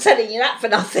 years. I'm telling you that for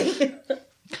nothing.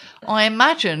 I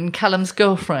imagine Callum's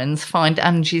girlfriends find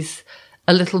Angie's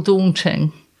a little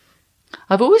daunting.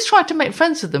 I've always tried to make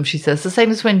friends with them, she says, the same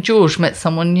as when George met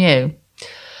someone new.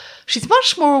 She's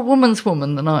much more a woman's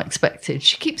woman than I expected.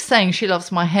 She keeps saying she loves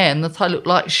my hair and that I look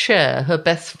like Cher, her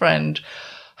best friend.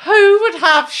 Who would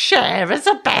have Cher as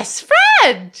a best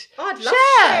friend? I'd love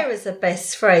Cher as a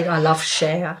best friend. I love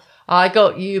Cher. I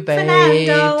got you, babe.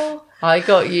 Fernando. I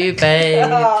got you, babe.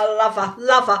 Oh,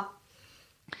 love her.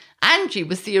 Angie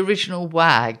was the original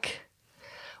wag.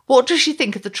 What does she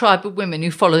think of the tribe of women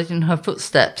who followed in her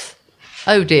footsteps?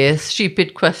 Oh dear,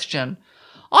 stupid question.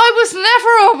 I was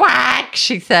never a wag,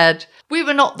 she said. We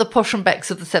were not the Posh and Becks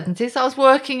of the 70s. I was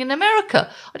working in America.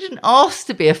 I didn't ask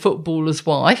to be a footballer's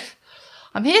wife.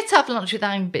 I'm here to have lunch with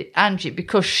Angie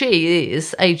because she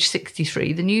is, age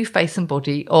 63, the new face and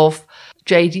body of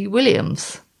J.D.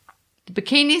 Williams. The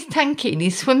bikinis,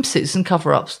 tankinis, swimsuits and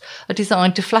cover-ups are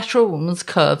designed to flatter a woman's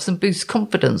curves and boost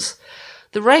confidence.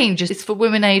 The range is for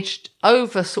women aged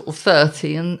over sort of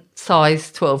 30 and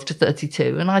size 12 to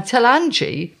 32. And I tell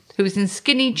Angie, who is in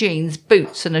skinny jeans,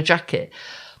 boots and a jacket,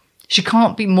 she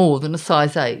can't be more than a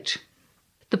size 8.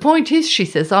 The point is, she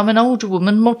says, I'm an older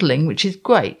woman modelling, which is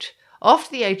great.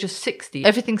 After the age of 60,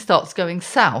 everything starts going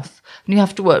south and you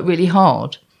have to work really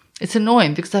hard. It's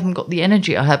annoying because I haven't got the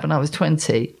energy I had when I was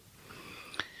 20.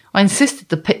 I insisted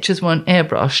the pictures weren't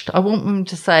airbrushed. I want women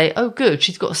to say, oh good,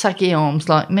 she's got saggy arms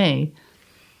like me.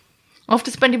 After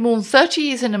spending more than 30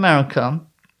 years in America,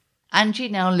 Angie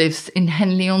now lives in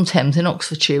Henley-on-Thames in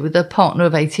Oxfordshire with her partner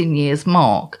of 18 years,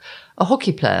 Mark, a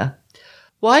hockey player.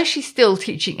 Why is she still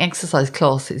teaching exercise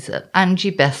classes at Angie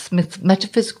Best's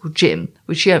Metaphysical Gym,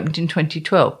 which she opened in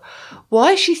 2012?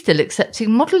 Why is she still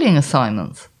accepting modelling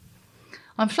assignments?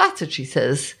 I'm flattered, she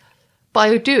says, but I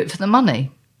would do it for the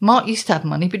money. Mark used to have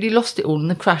money, but he lost it all in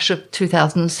the crash of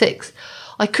 2006.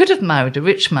 I could have married a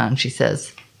rich man, she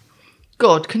says.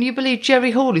 God, can you believe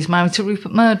Jerry Hall is married to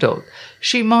Rupert Murdoch?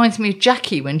 She reminds me of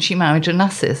Jackie when she married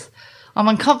Onassis. I'm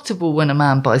uncomfortable when a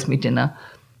man buys me dinner.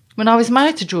 When I was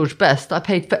married to George Best, I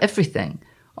paid for everything.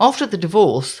 After the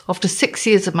divorce, after 6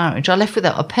 years of marriage, I left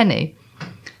without a penny.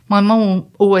 My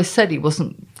mum always said he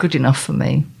wasn't good enough for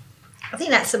me. I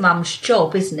think that's a mum's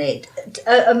job, isn't it?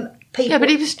 Yeah, but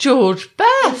he was George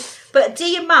Best. But do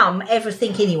your mum ever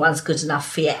think anyone's good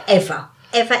enough for you? Ever?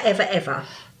 Ever, ever, ever?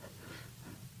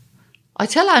 I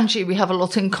tell Angie we have a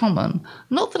lot in common.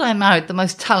 Not that I married the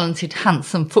most talented,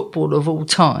 handsome footballer of all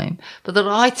time, but that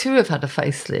I too have had a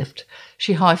facelift.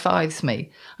 She high-fives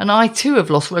me. And I too have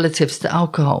lost relatives to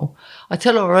alcohol. I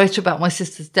tell her I wrote about my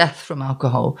sister's death from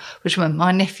alcohol, which meant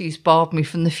my nephews barred me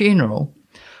from the funeral.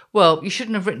 Well, you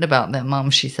shouldn't have written about them,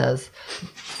 Mum, she says.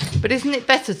 But isn't it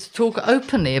better to talk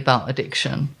openly about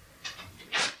addiction?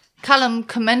 Callum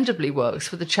commendably works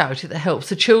with a charity that helps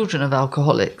the children of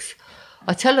alcoholics.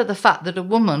 I tell her the fact that a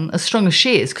woman, as strong as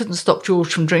she is, couldn't stop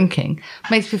George from drinking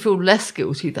makes me feel less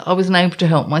guilty that I wasn't able to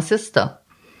help my sister.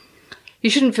 You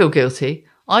shouldn't feel guilty.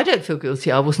 I don't feel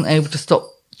guilty I wasn't able to stop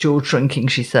George drinking,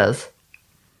 she says.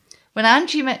 When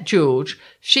Angie met George,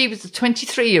 she was a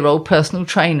 23-year-old personal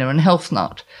trainer and health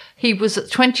nut. He was at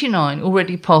 29,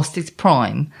 already past his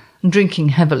prime, and drinking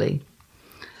heavily.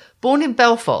 Born in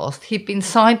Belfast, he'd been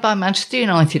signed by Manchester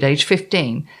United aged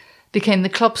 15, became the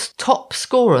club's top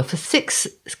scorer for 6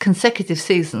 consecutive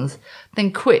seasons,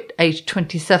 then quit aged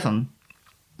 27.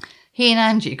 He and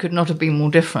Angie could not have been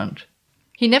more different.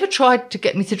 He never tried to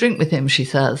get me to drink with him, she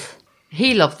says.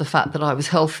 He loved the fact that I was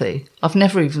healthy. I've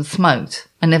never even smoked.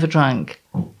 I never drank.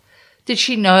 Did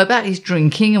she know about his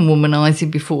drinking and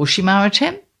womanising before she married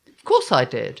him? Of course I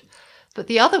did. But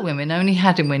the other women only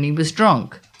had him when he was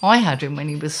drunk. I had him when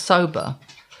he was sober.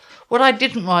 What I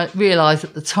didn't realise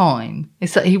at the time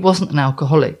is that he wasn't an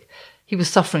alcoholic. He was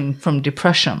suffering from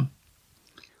depression.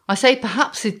 I say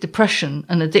perhaps his depression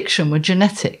and addiction were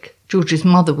genetic. George's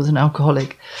mother was an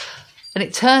alcoholic. And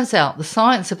it turns out the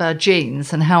science of our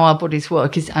genes and how our bodies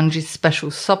work is Angie's special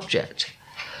subject.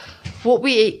 What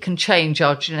we eat can change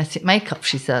our genetic makeup,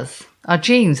 she says. Our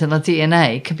genes and our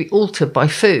DNA can be altered by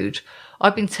food.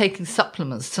 I've been taking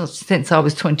supplements since I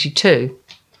was 22.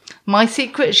 My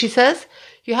secret, she says,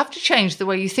 you have to change the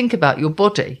way you think about your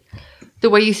body, the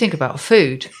way you think about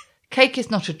food. Cake is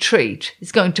not a treat.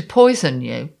 It's going to poison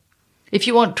you. If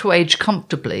you want to age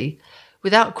comfortably,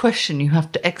 without question, you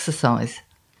have to exercise.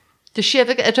 Does she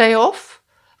ever get a day off?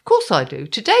 Of course I do.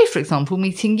 Today, for example,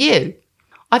 meeting you.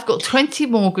 I've got 20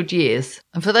 more good years.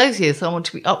 And for those years, I want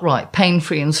to be upright,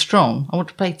 pain-free and strong. I want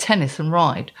to play tennis and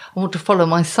ride. I want to follow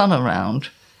my son around.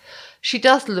 She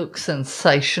does look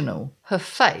sensational. Her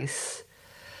face,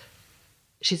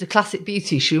 she's a classic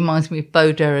beauty. She reminds me of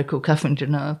Bo Derek or Catherine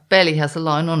Deneuve. Barely has a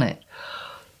line on it.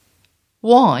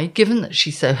 Why, given that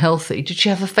she's so healthy, did she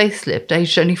have a facelift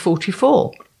aged only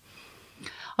 44?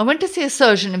 I went to see a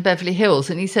surgeon in Beverly Hills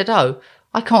and he said, "Oh,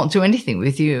 I can't do anything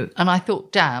with you." And I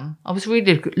thought, damn, I was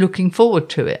really looking forward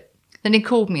to it. Then he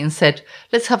called me and said,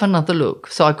 "Let's have another look."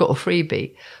 So I got a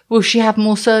freebie. Will she have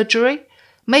more surgery?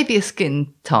 Maybe a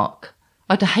skin tuck.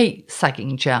 I'd hate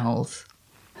sagging jowls.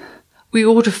 We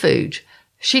order food.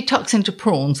 She tucks into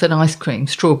prawns and ice cream,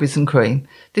 strawberries and cream.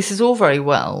 This is all very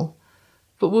well,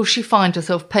 but will she find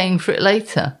herself paying for it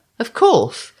later? Of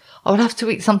course. I would have to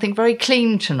eat something very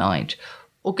clean tonight.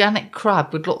 Organic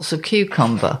crab with lots of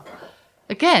cucumber.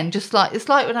 Again, it's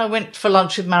like when I went for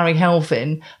lunch with Mary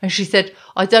Helvin and she said,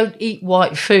 "I don't eat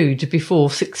white food before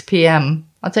 6 p.m.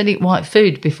 I don't eat white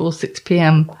food before 6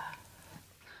 p.m.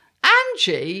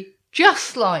 Angie,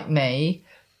 just like me,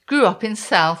 grew up in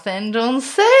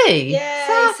Southend-on-Sea.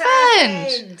 Yeah,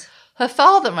 Southend. Her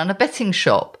father ran a betting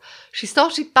shop. She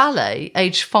started ballet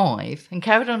aged 5 and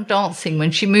carried on dancing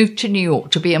when she moved to New York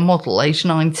to be a model aged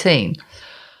 19.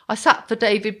 I sat for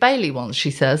David Bailey once,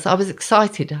 she says. I was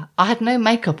excited. I had no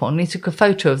makeup on and he took a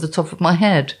photo of the top of my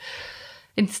head.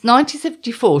 In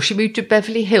 1974, she moved to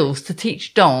Beverly Hills to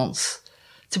teach dance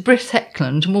to Britt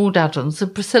Eklund, Maud Adams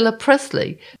and Priscilla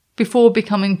Presley before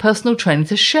becoming personal trainer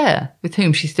to Cher, with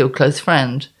whom she's still a close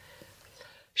friend.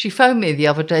 She phoned me the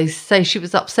other day to say she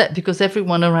was upset because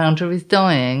everyone around her is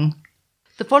dying.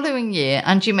 The following year,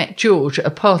 Angie met George at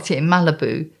a party in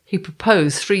Malibu. He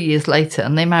proposed 3 years later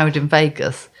and they married in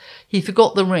Vegas. He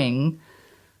forgot the ring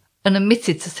and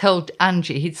admitted to tell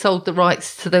Angie he'd sold the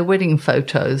rights to their wedding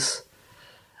photos.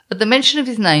 At the mention of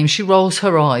his name, she rolls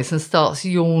her eyes and starts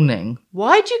yawning.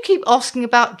 "Why do you keep asking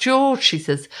about George?" she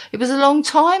says. "It was a long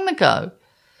time ago."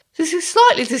 This is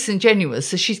slightly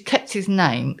disingenuous as she's kept his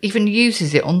name, even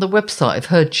uses it on the website of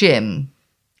her gym,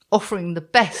 offering the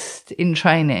best in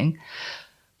training.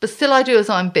 But still I do as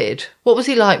I'm bid. What was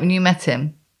he like when you met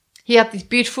him? He had these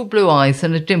beautiful blue eyes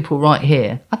and a dimple right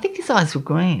here. I think his eyes were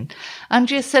green.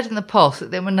 Angie has said in the past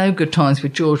that there were no good times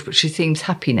with George, but she seems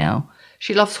happy now.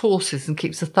 She loves horses and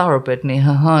keeps a thoroughbred near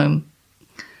her home.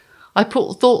 I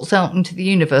put thoughts out into the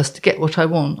universe to get what I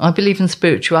want. I believe in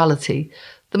spirituality.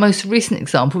 The most recent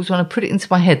example was when I put it into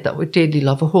my head that I would dearly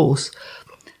love a horse.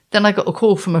 Then I got a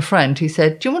call from a friend who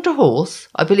said, "Do you want a horse?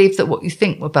 I believe that what you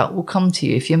think about will come to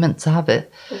you if you're meant to have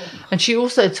it." And she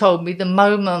also told me the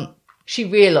moment she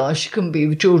realised she couldn't be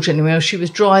with George anymore, she was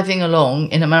driving along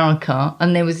in America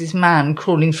and there was this man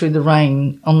crawling through the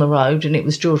rain on the road and it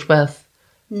was George Beth.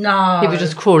 No. He was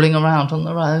just crawling around on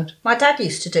the road. My dad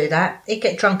used to do that. He'd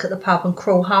get drunk at the pub and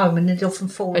crawl home and he'd often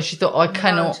fall. And she thought, I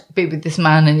cannot be with this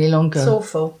man any longer. It's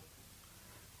awful.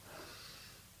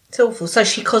 It's awful. So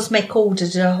she cosmic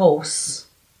ordered a horse.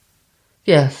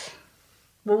 Yes.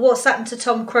 Well, what's happened to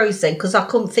Tom Cruise then? Because I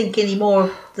couldn't think any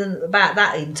more about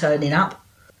that in turning up.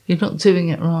 You're not doing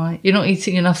it right. You're not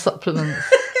eating enough supplements.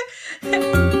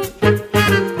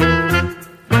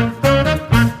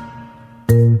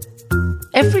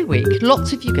 Every week,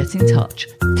 lots of you get in touch,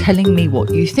 telling me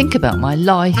what you think about my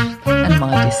life and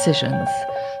my decisions.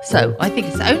 So I think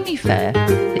it's only fair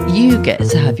that you get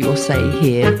to have your say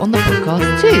here on the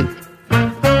podcast too.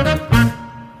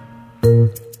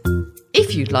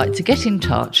 If you'd like to get in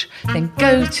touch, then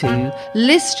go to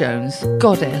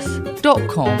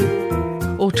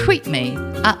lizjonesgoddess.com or tweet me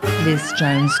at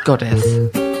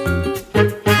lizjonesgoddess.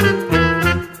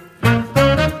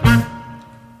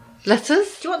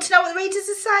 Letters? Do you want to know what the readers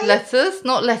are saying? Letters,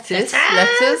 not lettuce.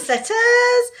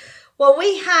 Letters. Well,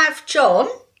 we have John.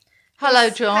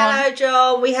 Hello, John. Hello,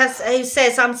 John. Who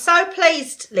says, I'm so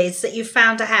pleased, Liz, that you've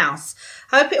found a house.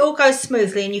 Hope it all goes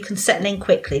smoothly and you can settle in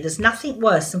quickly. There's nothing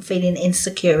worse than feeling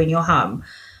insecure in your home.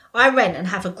 I rent and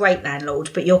have a great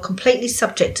landlord, but you're completely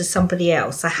subject to somebody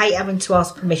else. I hate having to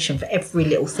ask permission for every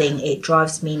little thing. It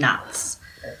drives me nuts.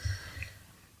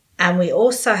 And we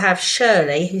also have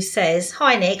Shirley, who says,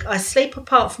 Hi, Nick. I sleep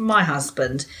apart from my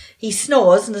husband. He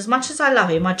snores, and as much as I love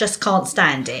him, I just can't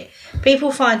stand it.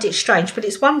 People find it strange, but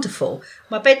it's wonderful.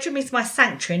 My bedroom is my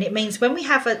sanctuary, and it means when we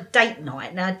have a date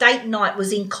night. Now, date night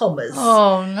was in commas.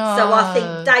 Oh, no. So I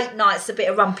think date night's a bit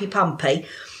of rumpy-pumpy.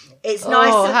 It's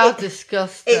nice. Oh, how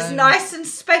disgusting. It's nice and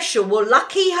special. Well,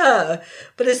 lucky her.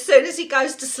 But as soon as he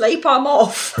goes to sleep, I'm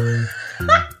off.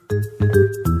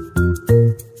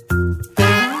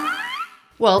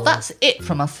 Well, that's it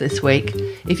from us this week.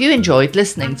 If you enjoyed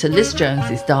listening to Liz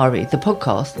Jones's Diary, the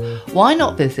podcast, why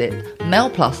not visit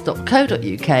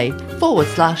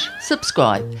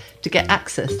mailplus.co.uk/subscribe to get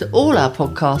access to all our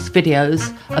podcasts,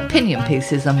 videos, opinion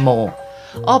pieces and more.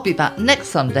 I'll be back next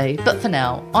Sunday, but for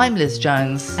now, I'm Liz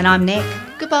Jones. And I'm Nick.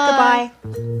 Goodbye.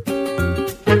 Goodbye.